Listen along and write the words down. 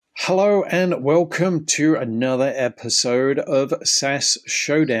Hello and welcome to another episode of SaaS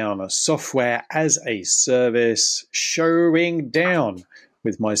Showdown, a software as a service showing down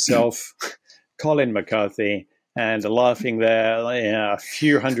with myself, Colin McCarthy, and laughing there a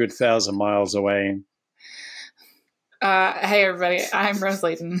few 100,000 miles away. Hey everybody, I'm Rose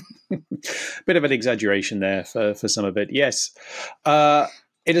Layton. Bit of an exaggeration there for some of it. Yes.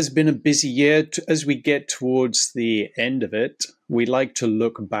 It has been a busy year. As we get towards the end of it, we like to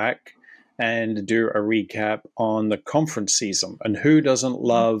look back and do a recap on the conference season. And who doesn't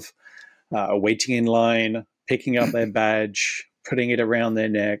love waiting in line, picking up their badge, putting it around their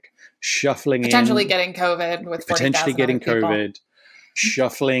neck, shuffling potentially in, getting COVID with 40,000 getting people. COVID,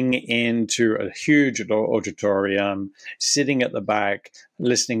 shuffling into a huge auditorium, sitting at the back,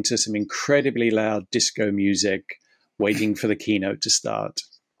 listening to some incredibly loud disco music, waiting for the keynote to start.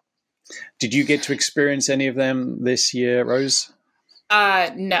 Did you get to experience any of them this year, Rose?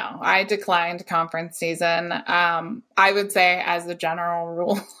 No, I declined conference season. I would say, as a general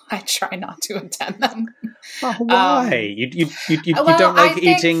rule, I try not to attend them. Oh, why? You don't like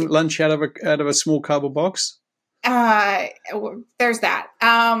eating lunch out of a small cardboard box? There's that.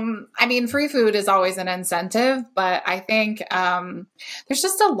 I mean, free food is always an incentive, but I think there's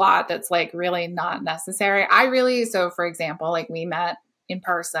just a lot that's like really not necessary. So for example, like we met in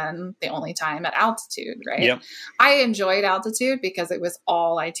person the only time at Altitude, right? Yep. I enjoyed Altitude because it was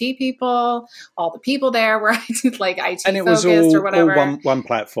all IT people, all the people there were like IT and it was focused all, or whatever. All one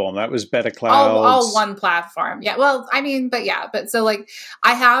platform. That was Better Clouds. All one platform. Yeah. Well, I mean, but so like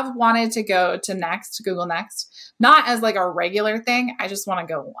I have wanted to go to Next, Google Next, not as like a regular thing. I just want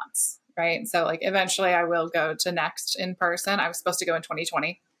to go once. Right. So like eventually I will go to Next in person. I was supposed to go in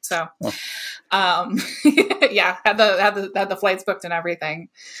 2020. So, yeah, had the flights booked and everything.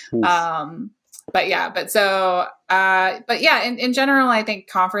 But yeah, in general, I think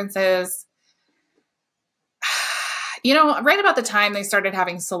conferences, right about the time they started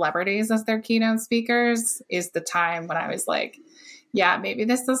having celebrities as their keynote speakers is the time when I was like, yeah, maybe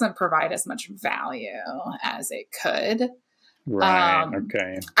this doesn't provide as much value as it could. Right.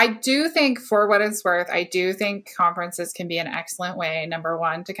 Okay. I do think, for what it's worth, conferences can be an excellent way, number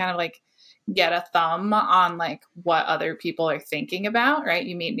one, to kind of like get a thumb on like what other people are thinking about, right?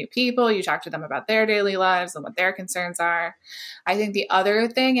 You meet new people, you talk to them about their daily lives and what their concerns are. I think the other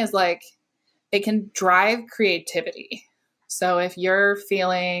thing is like it can drive creativity. So if you're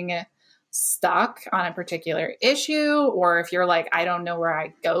feeling stuck on a particular issue, or if you're like, I don't know where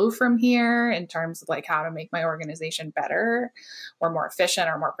I go from here in terms of like how to make my organization better or more efficient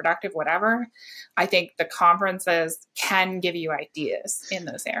or more productive, whatever, I think the conferences can give you ideas in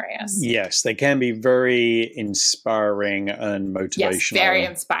those areas. Yes, they can be very inspiring and motivational. Yes, very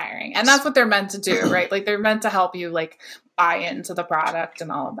inspiring. And that's what they're meant to do, right? Like they're meant to help you like buy into the product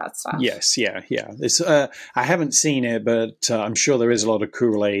and all of that stuff. Yes, yeah. It's, I haven't seen it, but I'm sure there is a lot of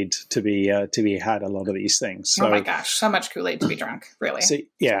Kool-Aid to be had. A lot of these things. So, oh my gosh, so much Kool-Aid to be drunk, really. So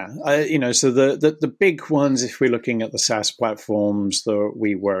yeah, so the big ones, if we're looking at the SaaS platforms that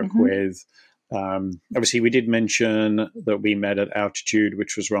we work with, obviously we did mention that we met at Altitude,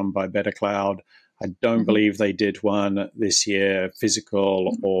 which was run by Better Cloud. I don't believe they did one this year,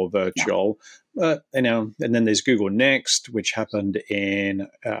 physical or virtual. And then there's Google Next, which happened in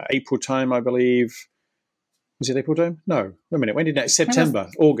April time, I believe. Was it April time? No, wait a minute. When did that? September,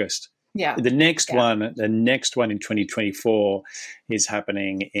 August. Yeah. The next one in 2024 is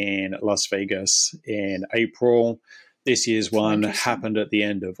happening in Las Vegas in April. This year's one happened at the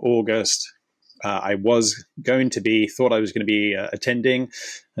end of August. I thought I was going to be attending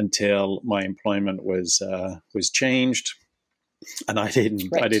until my employment was changed, and I didn't.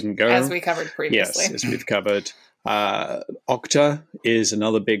 Right. I didn't go, as we covered previously. Yes, as we've covered. Okta is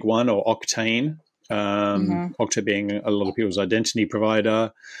another big one, or Octane. Okta being a lot of people's identity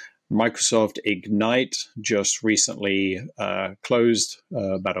provider. Microsoft Ignite just recently closed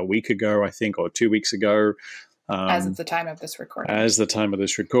about a week ago, I think, or 2 weeks ago. As of the time of this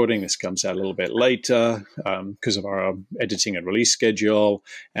recording. This comes out a little bit later because of our editing and release schedule.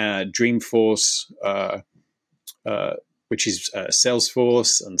 Dreamforce, which is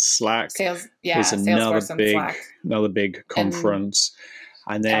Salesforce and Slack, is another big conference.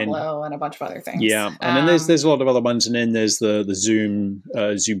 And then Tableau and a bunch of other things. Yeah, and then there's a lot of other ones, and then there's the Zoom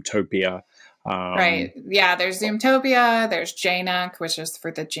Zoomtopia. Right. Yeah, there's Zoomtopia, there's JNUC, which is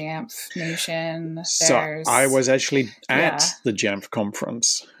for the Jamf Nation. So I was actually at the Jamf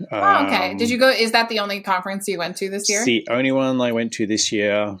conference. Okay. Did you go? Is that the only conference you went to this year? It's the only one I went to this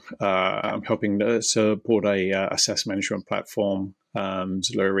year. I'm helping to support a SaaS management platform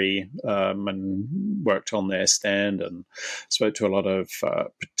Zaluri, and worked on their stand and spoke to a lot of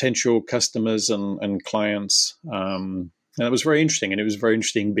potential customers and clients. And it was very interesting. And it was very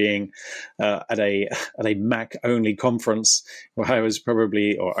interesting being at a Mac only conference where I was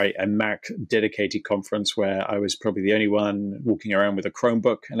probably, or a Mac dedicated conference where I was probably the only one walking around with a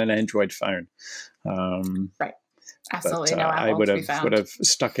Chromebook and an Android phone. Right. Absolutely. But, no Apple I would to be found. have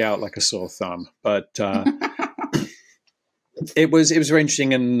stuck out like a sore thumb. But it was very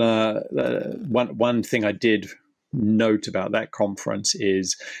interesting. And one thing I did note about that conference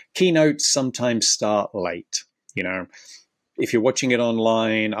is keynotes sometimes start late. If you're watching it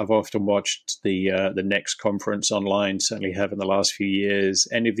online, I've often watched the next conference online, certainly have in the last few years.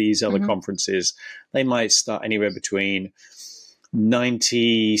 Any of these other conferences, they might start anywhere between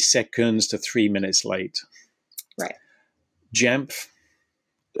 90 seconds to 3 minutes late. Right. Jamf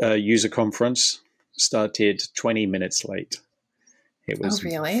user conference started 20 minutes late. It was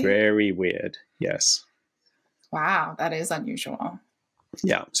really? very weird. Yes. Wow, that is unusual.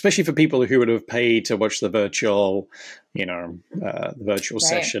 Yeah, especially for people who would have paid to watch the virtual,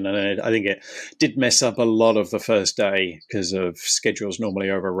 session. And I think it did mess up a lot of the first day because of schedules normally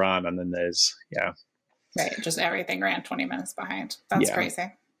overrun. And then Right, just everything ran 20 minutes behind. That's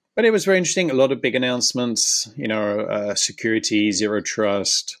crazy. But it was very interesting. A lot of big announcements, security, zero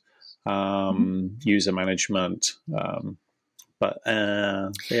trust, user management. Well,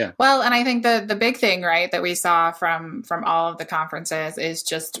 and I think the big thing, right, that we saw from all of the conferences is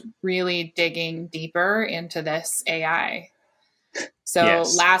just really digging deeper into this AI. So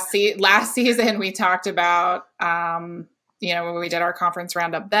last season we talked about, when we did our conference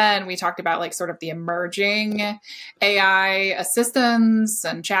roundup, then we talked about like sort of the emerging AI assistants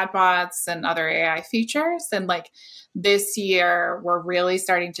and chatbots and other AI features. And like this year, we're really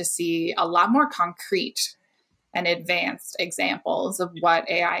starting to see a lot more concrete and advanced examples of what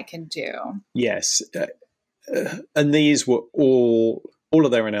AI can do. Yes. And these were all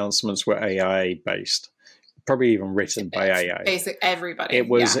of their announcements were AI based, probably even written by AI. Basic everybody. It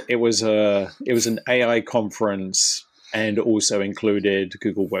was an AI conference and also included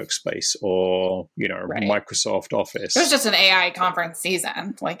Google Workspace or, Microsoft Office. It was just an AI conference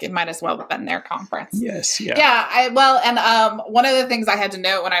season. Like it might as well have been their conference. Yes. Yeah. Yeah. One of the things I had to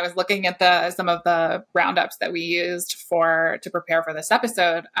note when I was looking at some of the roundups that we used to prepare for this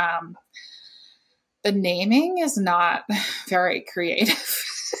episode, the naming is not very creative.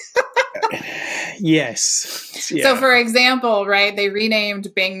 Yes. Yeah. So, for example, right, they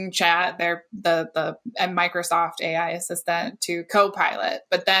renamed Bing Chat, the Microsoft AI assistant, to Copilot,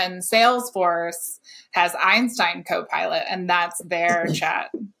 but then Salesforce has Einstein Copilot, and that's their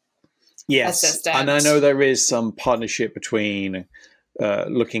chat assistant. And I know there is some partnership between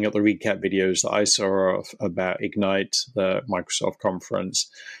looking at the recap videos that I saw about Ignite, the Microsoft conference.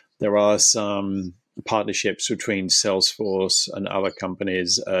 There are some partnerships between Salesforce and other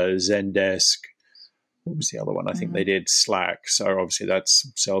companies, Zendesk. What was the other one? I think they did Slack. So obviously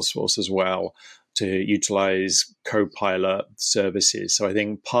that's Salesforce as well, to utilize Copilot services. So I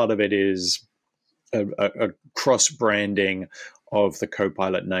think part of it is a cross-branding of the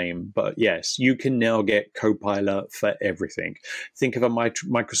Copilot name. But yes, you can now get Copilot for everything. Think of a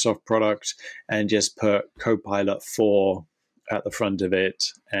Microsoft product and just put Copilot 4 at the front of it,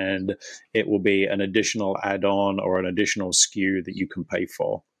 and it will be an additional add-on or an additional SKU that you can pay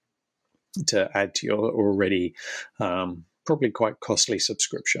for to add to your already probably quite costly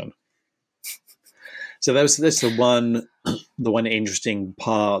subscription. So that's the one interesting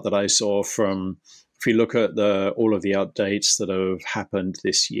part that I saw from, if you look at all of the updates that have happened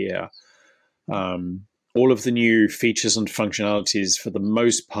this year, all of the new features and functionalities, for the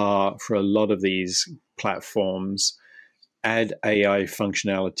most part, for a lot of these platforms, add AI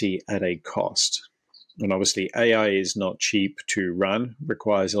functionality at a cost. And obviously, AI is not cheap to run,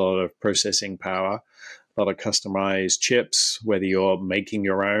 requires a lot of processing power, a lot of customized chips, whether you're making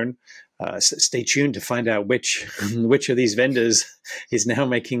your own. Stay tuned to find out which of these vendors is now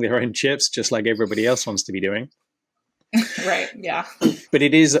making their own chips, just like everybody else wants to be doing. Right. Yeah. But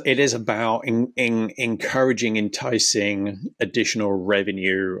it is about encouraging, enticing additional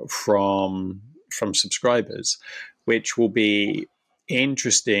revenue from subscribers, which will be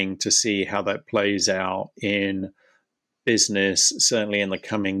interesting to see how that plays out in business, certainly in the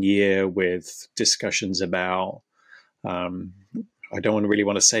coming year, with discussions about, I don't really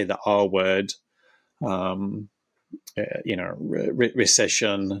want to say the R word,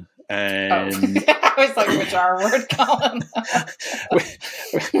 recession. And I was like, which R word, Colin?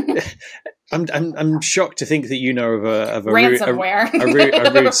 I'm shocked to think that you know of a ransomware, a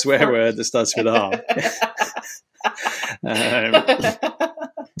rude swear word that starts with R.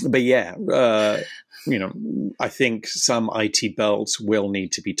 But yeah, I think some IT belts will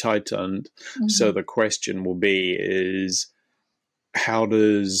need to be tightened. Mm-hmm. So the question will be is how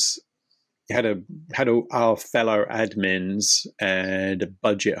do our fellow admins and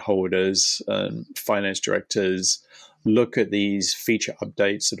budget holders and finance directors look at these feature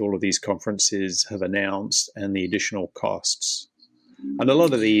updates that all of these conferences have announced and the additional costs? And a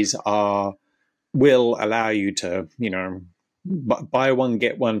lot of these will allow you to, buy one,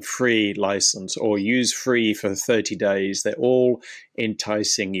 get one free license or use free for 30 days. They're all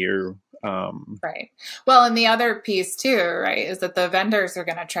enticing you. Right. Well, and the other piece too, right, is that the vendors are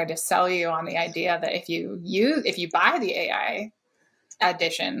going to try to sell you on the idea that if you buy the AI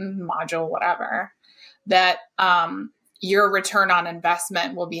edition module, whatever, that your return on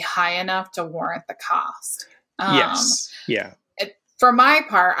investment will be high enough to warrant the cost. Yes. Yeah. For my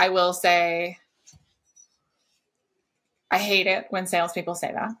part, I will say I hate it when salespeople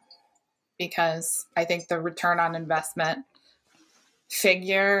say that, because I think the return on investment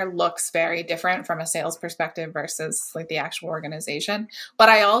figure looks very different from a sales perspective versus like the actual organization. But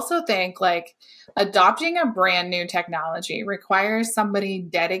I also think like adopting a brand new technology requires somebody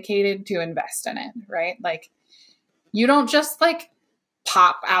dedicated to invest in it, right? Like you don't just like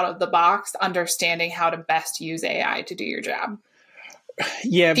pop out of the box understanding how to best use AI to do your job.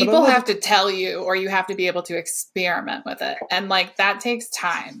 Yeah, people have to tell you, or you have to be able to experiment with it. And like that takes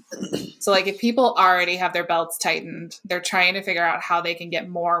time. So like if people already have their belts tightened, they're trying to figure out how they can get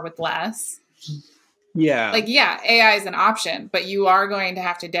more with less. Yeah. Like, yeah, AI is an option, but you are going to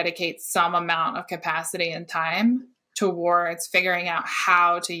have to dedicate some amount of capacity and time towards figuring out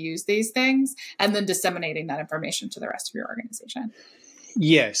how to use these things and then disseminating that information to the rest of your organization.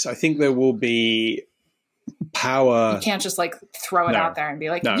 Yes, I think there will be power. You can't just like throw it out there and be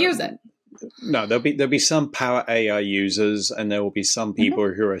like, use it. No, there'll be some power AI users, and there will be some people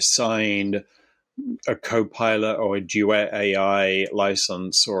who are assigned a Copilot or a Duet AI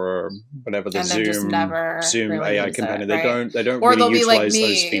license or whatever the Zoom really AI companion. Right? They don't or really utilize like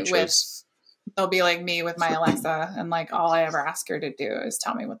those features. They'll be like me with my Alexa, and like all I ever ask her to do is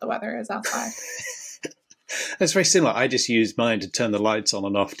tell me what the weather is outside. It's very similar. I just use mine to turn the lights on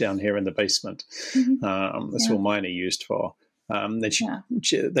and off down here in the basement. That's what mine are used for. Then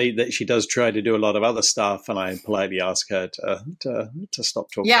she does try to do a lot of other stuff, and I politely ask her to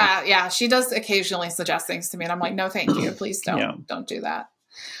stop talking. Yeah, she does occasionally suggest things to me, and I'm like, no, thank you, please don't do that.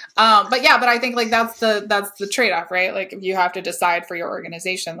 But I think like that's the trade-off, right? Like if you have to decide for your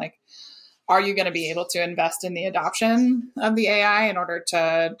organization, like, are you going to be able to invest in the adoption of the AI in order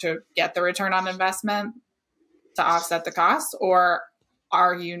to get the return on investment to offset the cost, or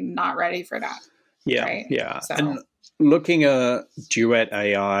are you not ready for that? Yeah, right? Yeah. So. And looking at Duet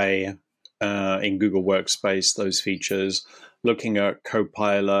AI in Google Workspace, those features, looking at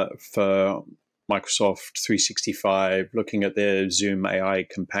Copilot for Microsoft 365, looking at their Zoom AI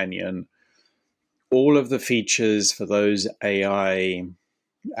companion, all of the features for those AI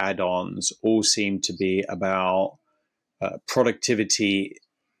add-ons all seem to be about productivity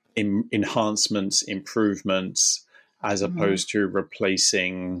enhancements, improvements, as opposed to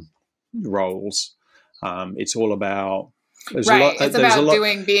replacing roles. It's all about it's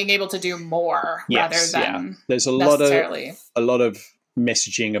about being able to do more rather than there's a lot of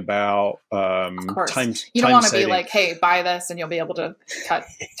messaging about time. You don't want to be like, hey, buy this and you'll be able to cut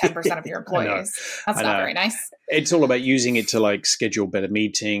 10% of your employees. That's not very nice. It's all about using it to like schedule better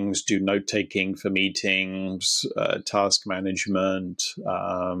meetings, do note taking for meetings, task management. Skip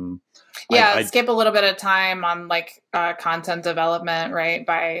a little bit of time on like content development, right?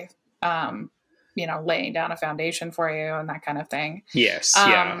 By laying down a foundation for you and that kind of thing. Yes,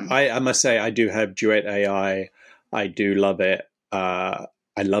 I must say I do have Duet AI. I do love it.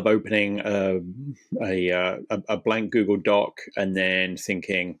 I love opening a blank Google Doc and then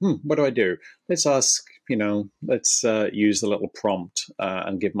thinking, what do I do? Let's ask, let's use the little prompt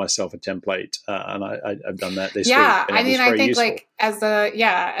and give myself a template. And I've done that this week. Yeah, I mean, I think useful. Like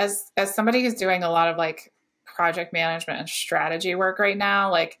as somebody who's doing a lot of like project management and strategy work right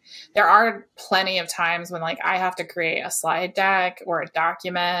now, like there are plenty of times when like I have to create a slide deck or a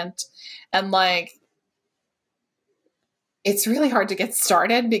document, and like it's really hard to get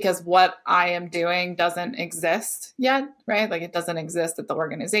started because what I am doing doesn't exist yet, right? Like it doesn't exist at the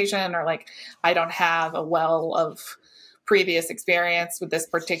organization, or like I don't have a well of previous experience with this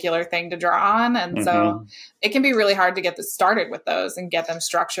particular thing to draw on. And so it can be really hard to get started with those and get them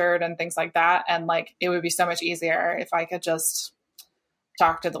structured and things like that. And like, it would be so much easier if I could just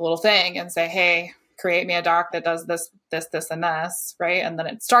talk to the little thing and say, hey, create me a doc that does this, and this, right? And then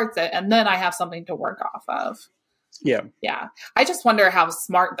it starts it. And then I have something to work off of. Yeah. Yeah. I just wonder how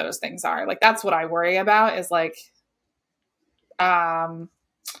smart those things are. Like, that's what I worry about is like, I've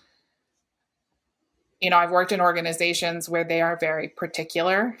worked in organizations where they are very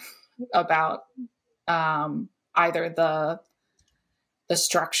particular about either the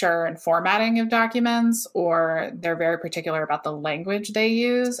structure and formatting of documents, or they're very particular about the language they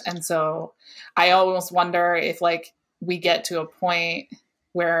use. And so I almost wonder if like we get to a point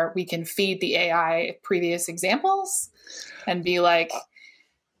where we can feed the AI previous examples and be like,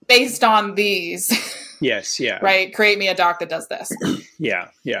 based on these, yes, yeah, right, create me a doc that does this. Yeah,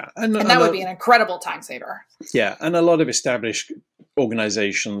 and that would be an incredible time saver. Yeah, and a lot of established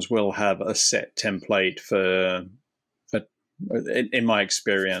organizations will have a set template for, in my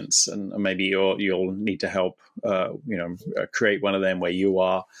experience, and maybe you'll need to help, create one of them where you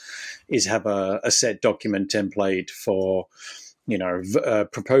are, is have a set document template for,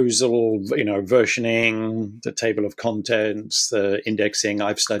 proposal, versioning, the table of contents, the indexing.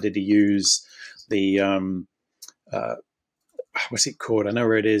 I've started to use the, what's it called? I know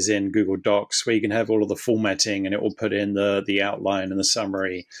where it is in Google Docs, where you can have all of the formatting and it will put in the outline and the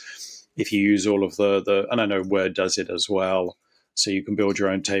summary. If you use all of the, and I know Word does it as well. So you can build your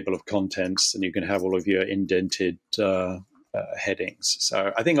own table of contents and you can have all of your indented headings.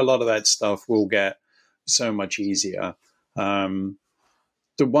 So I think a lot of that stuff will get so much easier. The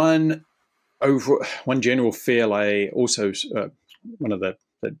one general feel I also, one of the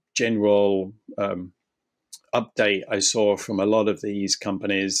general update I saw from a lot of these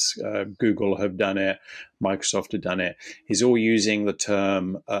companies, Google have done it, Microsoft have done it, is all using the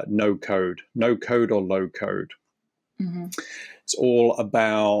term no code or low code. Mm-hmm. It's all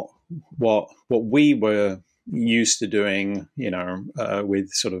about what we were used to doing,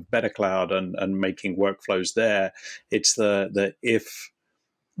 with sort of Better Cloud and making workflows there. It's the if,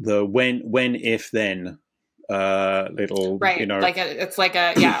 the when, if, then. Little, right, it's like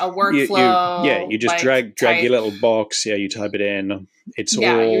a workflow. You just like drag your little box. Yeah, you type it in. It's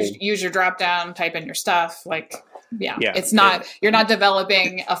all use your drop down, type in your stuff. It's not you're not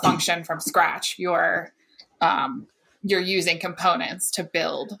developing a function from scratch. You're using components to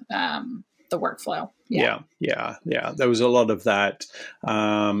build the workflow. Yeah. There was a lot of that,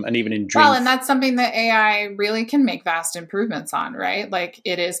 and even in Dream. Well, and that's something that AI really can make vast improvements on, right? Like,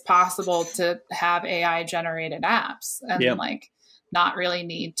 it is possible to have AI generated apps and not really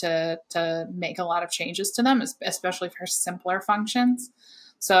need to make a lot of changes to them, especially for simpler functions.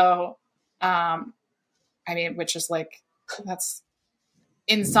 So, which is like, that's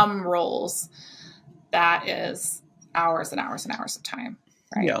in some roles that is hours and hours and hours of time.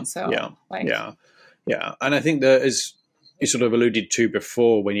 Right. Yeah. And I think that, as you sort of alluded to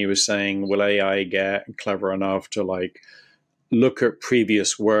before, when you were saying, will AI get clever enough to look at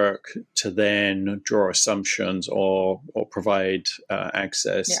previous work to then draw assumptions or provide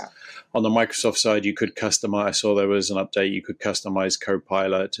access? Yeah. On the Microsoft side, you could customize. I saw there was an update. You could customize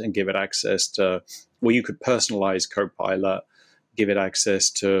Copilot and give it access to, you could personalize Copilot, give it access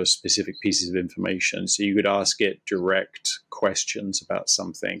to specific pieces of information. So you could ask it direct questions about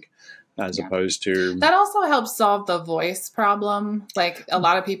something, as opposed to... That also helps solve the voice problem. Like, a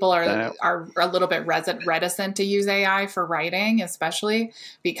lot of people are a little bit reticent to use AI for writing, especially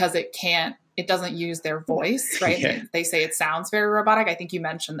because it doesn't use their voice, right? Yeah. They say it sounds very robotic. I think you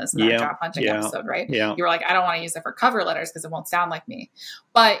mentioned this in that job hunting episode, right? Yeah. You were like, I don't want to use it for cover letters because it won't sound like me.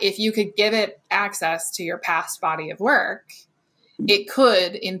 But if you could give it access to your past body of work, it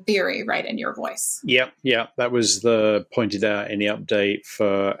could, in theory, write in your voice. Yeah. That was pointed out in the update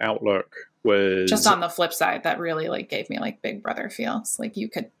for Outlook. Was just on the flip side, that really gave me Big Brother feels. Like, you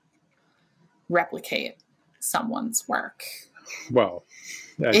could replicate someone's work. Well,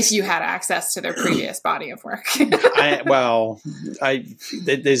 if you had access to their previous body of work.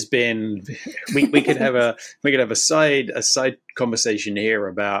 There's been, we could have a side conversation here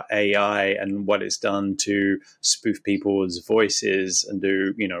about AI and what it's done to spoof people's voices and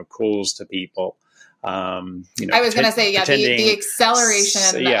do, calls to people. I was going to say, the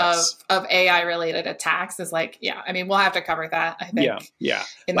acceleration of AI related attacks is we'll have to cover that, I think,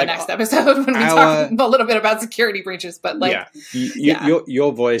 in the next episode when we talk a little bit about security breaches. But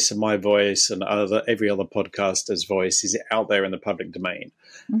your voice and my voice and every other podcaster's voice is out there in the public domain.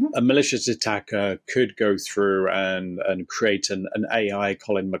 Mm-hmm. A malicious attacker could go through and create an AI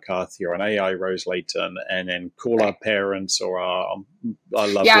Colin McCarthy or an AI Rose Layton and then call our parents or our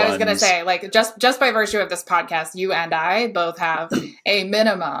loved ones. I was going to say, just by virtue of this podcast, you and I both have a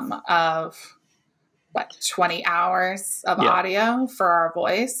minimum of 20 hours of audio for our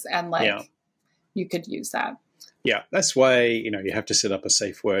voice, and you could use that. Yeah, that's why you have to set up a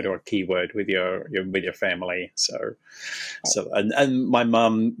safe word or a keyword with your family. And my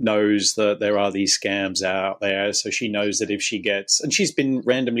mum knows that there are these scams out there, so she knows that if she gets, and she's been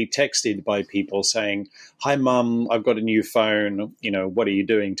randomly texted by people saying, "Hi, mum, I've got a new phone. What are you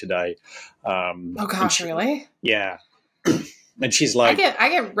doing today?" Oh gosh, really? Yeah. And she's like, I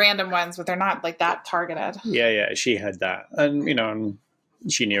get random ones, but they're not like that targeted. Yeah, she had that, and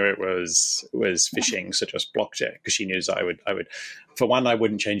she knew it was phishing, so just blocked it because she knew I would. For one, I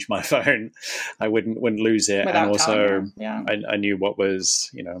wouldn't change my phone, I wouldn't lose it, Without and also yeah. I knew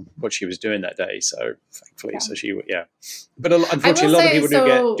what she was doing that day. So thankfully, so she but unfortunately, a lot of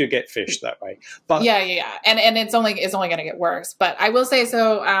people do get phished that way. But yeah, and it's only going to get worse. But I will say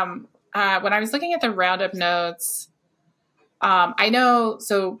so. When I was looking at the roundup notes. I know,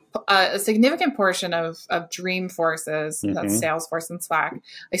 a significant portion of Dreamforce's, that's Salesforce and Slack,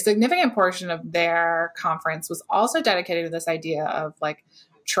 a significant portion of their conference was also dedicated to this idea of like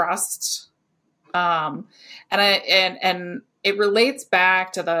trust. And it relates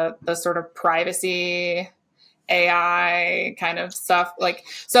back to the sort of privacy AI kind of stuff. Like,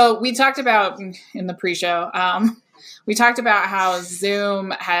 so we talked about in the pre-show, we talked about how Zoom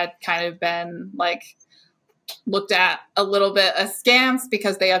had kind of been like, looked at a little bit askance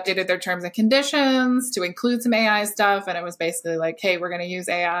because they updated their terms and conditions to include some AI stuff. And it was basically like, hey, we're going to use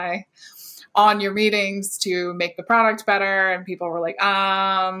AI on your meetings to make the product better. And people were like,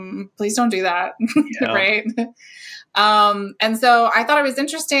 please don't do that. Yeah. Right. And so I thought it was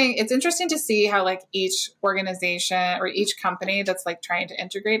interesting. It's interesting to see how like each organization or each company that's like trying to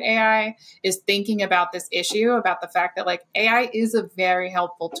integrate AI is thinking about this issue, about the fact that like AI is a very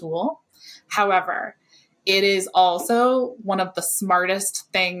helpful tool. However, it is also one of the smartest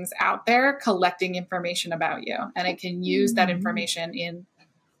things out there collecting information about you. And it can use that information in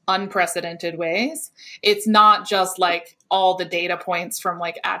unprecedented ways. It's not just like all the data points from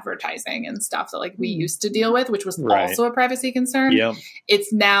like advertising and stuff that like we used to deal with, which was also a privacy concern. Yep.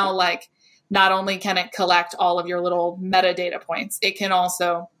 It's now like, not only can it collect all of your little metadata points, it can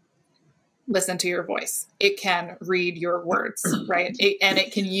also listen to your voice. It can read your words, right? And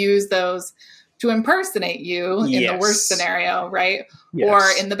it can use those to impersonate you in the worst scenario, right? Yes. Or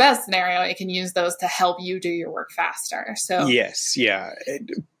in the best scenario, it can use those to help you do your work faster. So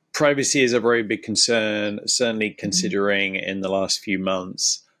privacy is a very big concern, certainly considering in the last few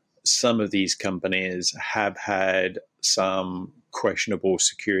months, some of these companies have had some questionable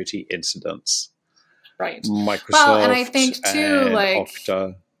security incidents. Right. Microsoft and I think too, and like,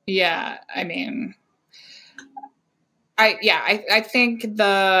 Okta. Yeah, I mean, I think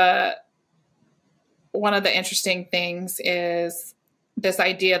one of the interesting things is this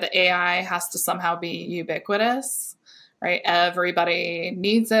idea that AI has to somehow be ubiquitous, right? Everybody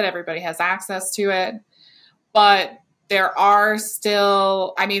needs it. Everybody has access to it. But there are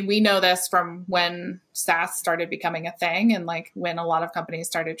still, I mean, we know this from when SaaS started becoming a thing and like when a lot of companies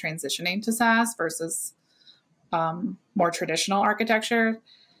started transitioning to SaaS versus more traditional architecture.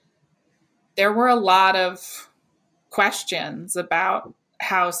 There were a lot of questions about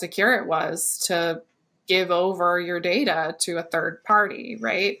how secure it was to give over your data to a third party,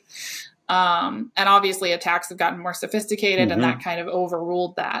 right? And obviously attacks have gotten more sophisticated and that kind of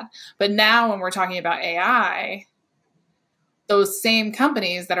overruled that. But now when we're talking about AI, those same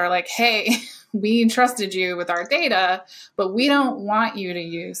companies that are like, hey, we entrusted you with our data, but we don't want you to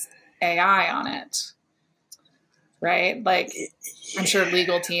use AI on it, right? Like, I'm sure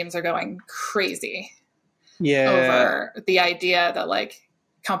legal teams are going crazy over the idea that like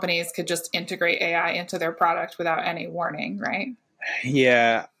companies could just integrate AI into their product without any warning, right?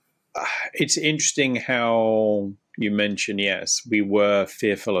 Yeah. It's interesting how you mentioned, yes, we were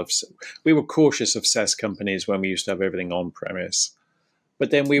cautious of SaaS companies when we used to have everything on premise. But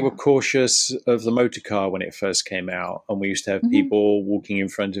then we were cautious of the motor car when it first came out, and we used to have people walking in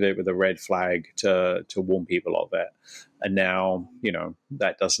front of it with a red flag to warn people of it. And now,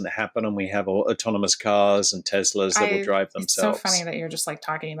 that doesn't happen, and we have autonomous cars and Teslas that will drive themselves. It's so funny that you're just like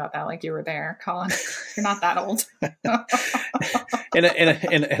talking about that like you were there, Colin. You're not that old. in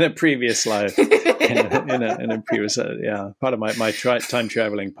a previous life, in a previous part of my time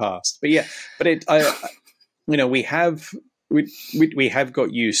traveling past. But we have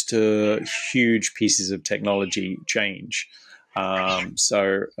got used to huge pieces of technology change.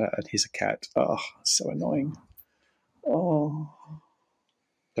 So here's a cat. Oh, so annoying. Oh,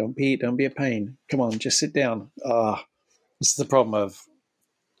 don't be a pain. Come on, just sit down. This is the problem of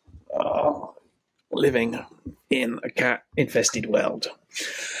living in a cat infested world.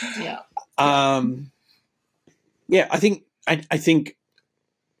 Yeah. I think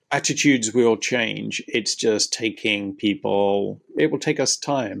attitudes will change. It's just taking people. It will take us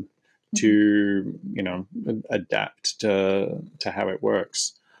time to adapt to how it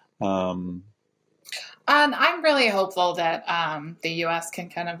works. And I'm really hopeful that the U.S. can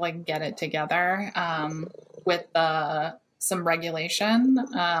kind of like get it together with some regulation,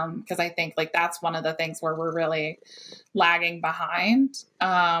 because I think like that's one of the things where we're really lagging behind.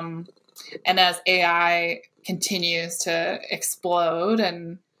 And as AI continues to explode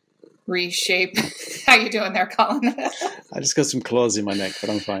and reshape, how you doing there, Colin? I just got some claws in my neck,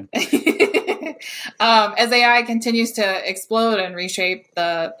 but I'm fine. As AI continues to explode and reshape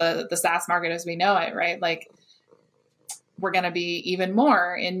the SaaS market as we know it, right? Like we're going to be even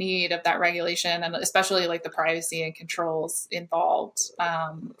more in need of that regulation, and especially like the privacy and controls involved,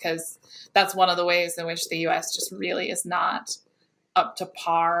 because that's one of the ways in which the U.S. just really is not up to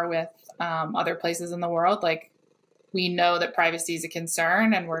par with other places in the world. Like we know that privacy is a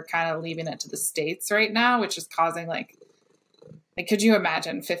concern, and we're kind of leaving it to the states right now, which is causing like could you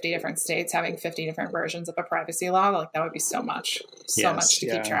imagine 50 different states having 50 different versions of a privacy law? Like that would be so much to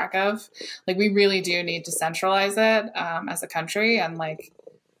keep track of. Like we really do need to centralize it as a country. And like,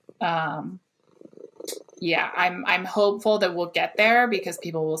 I'm hopeful that we'll get there because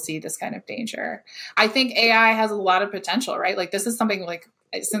people will see this kind of danger. I think AI has a lot of potential, right? Like this is something like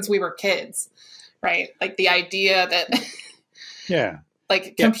since we were kids, right? Like the idea that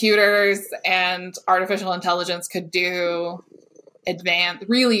computers and artificial intelligence could do advanced,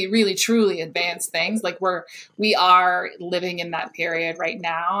 really, really, truly advanced things. Like we are living in that period right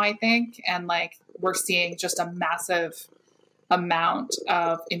now, I think. And like, we're seeing just a massive amount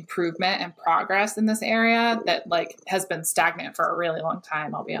of improvement and progress in this area that like has been stagnant for a really long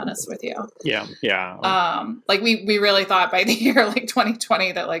time. I'll be honest with you. Yeah. Like we really thought by the year like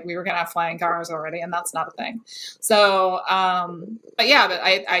 2020 that like we were going to have flying cars already, and that's not a thing. So, but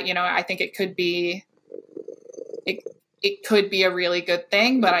I think it could be, it could be a really good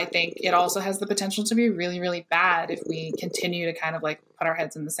thing, but I think it also has the potential to be really, really bad if we continue to kind of like put our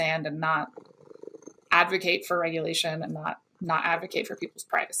heads in the sand and not advocate for regulation and not advocate for people's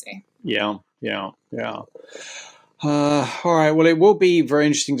privacy. Yeah. All right. Well, it will be very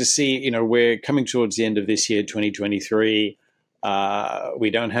interesting to see, we're coming towards the end of this year, 2023. We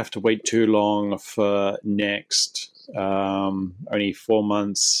don't have to wait too long for next, only 4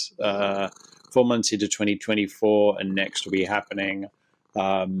 months, 4 months into 2024, and next will be happening.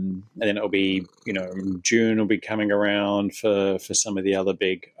 And then it'll be, June will be coming around for some of the other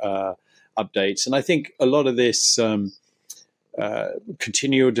big updates. And I think a lot of this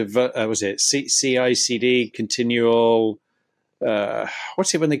continual, CI/CD, continual,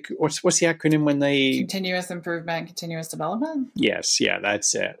 what's the acronym when they... Continuous improvement, continuous development? Yes, yeah,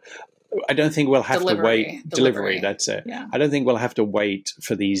 that's it. I don't think we'll have to wait. Delivery, that's it. Yeah. I don't think we'll have to wait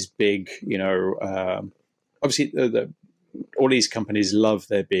for these big, obviously all these companies love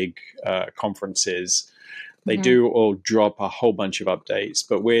their big conferences. They do all drop a whole bunch of updates,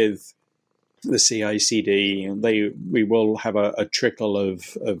 but with the CI/CD, we will have a trickle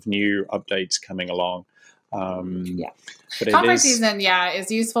of new updates coming along. But conference season, is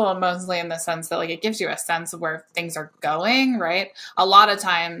useful mostly in the sense that like it gives you a sense of where things are going, right? A lot of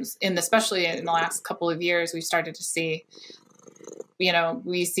times, especially in the last couple of years, we've started to see,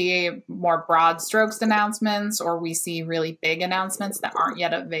 we see more broad strokes announcements, or we see really big announcements that aren't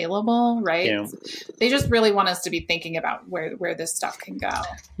yet available, right? Yeah. They just really want us to be thinking about where this stuff can go.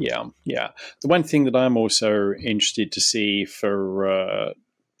 Yeah. The one thing that I'm also interested to see for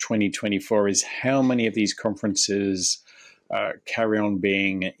 2024 is how many of these conferences carry on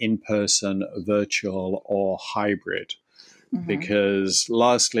being in-person, virtual, or hybrid. Because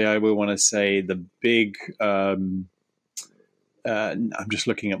lastly, I will want to say the big, I'm just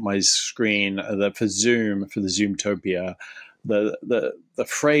looking at my screen, for the Zoomtopia, the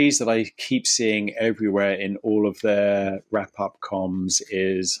phrase that I keep seeing everywhere in all of their wrap-up comms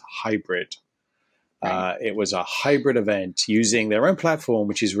is hybrid. Right. It was a hybrid event using their own platform,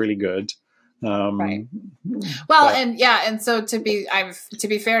 which is really good. Right. Well, and so to be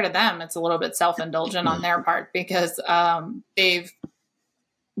fair to them, it's a little bit self-indulgent on their part because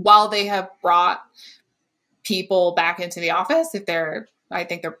while they have brought people back into the office, I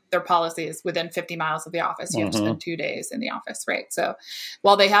think their policy is within 50 miles of the office, you have to spend 2 days in the office, right? So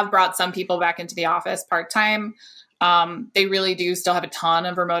while they have brought some people back into the office part-time, they really do still have a ton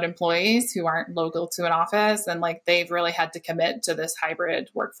of remote employees who aren't local to an office. And like, they've really had to commit to this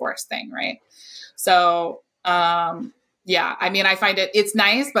hybrid workforce thing. Right. So, I mean, I find it's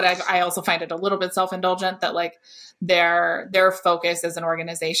nice, but I also find it a little bit self-indulgent that like their focus as an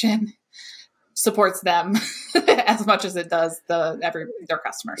organization supports them as much as it does their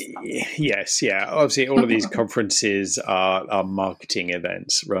customers. Yes, yeah. Obviously, all of these conferences are marketing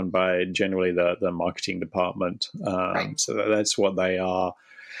events run by generally the marketing department. Right. So that's what they are.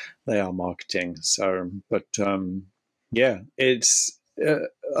 They are marketing. So, but yeah, it's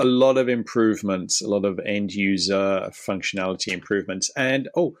a lot of improvements, a lot of end user functionality improvements. And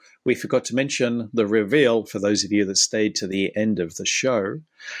we forgot to mention the reveal for those of you that stayed to the end of the show.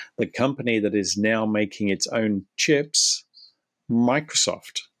 The company that is now making its own chips,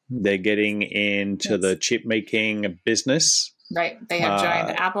 Microsoft. They're getting into the chip making business. Right. They have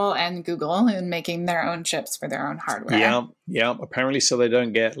joined Apple and Google in making their own chips for their own hardware. Yeah. Apparently, so they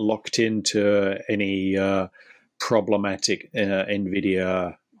don't get locked into any problematic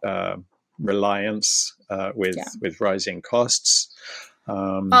NVIDIA reliance with rising costs.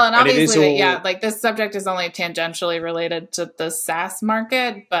 Well, and obviously, like this subject is only tangentially related to the SaaS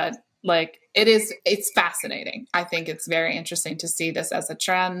market, but like it's fascinating. I think it's very interesting to see this as a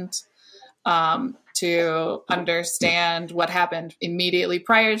trend, to understand what happened immediately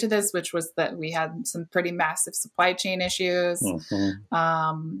prior to this, which was that we had some pretty massive supply chain issues.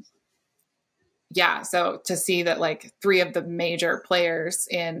 Mm-hmm. So to see that like three of the major players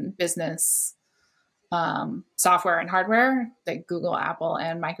in business software and hardware, like Google, Apple,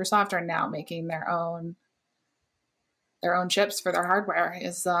 and Microsoft, are now making their own chips for their hardware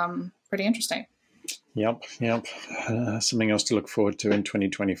is pretty interesting. Yep. Something else to look forward to in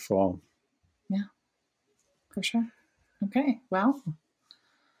 2024. Yeah, for sure. Okay, well,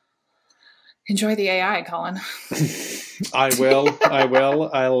 enjoy the AI, Colin. I will.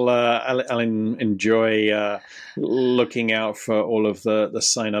 I'll enjoy looking out for all of the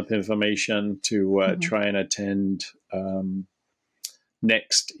sign up information to try and attend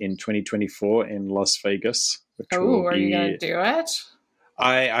next in 2024 in Las Vegas. Are you going to do it?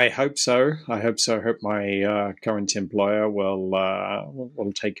 I hope so. I hope my current employer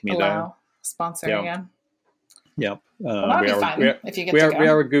will take me there. Sponsor again. Yep. That'd be fun if you get to go. We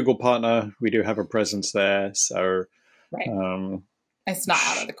are a Google partner. We do have a presence there, so right. It's not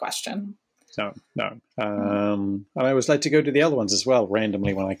out of the question. No. And I always like to go to the other ones as well,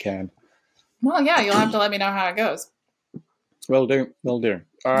 randomly when I can. Well, yeah, you'll have to let me know how it goes. Will do.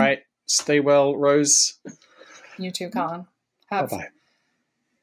 All right. Stay well, Rose. You too, Colin. Bye-bye.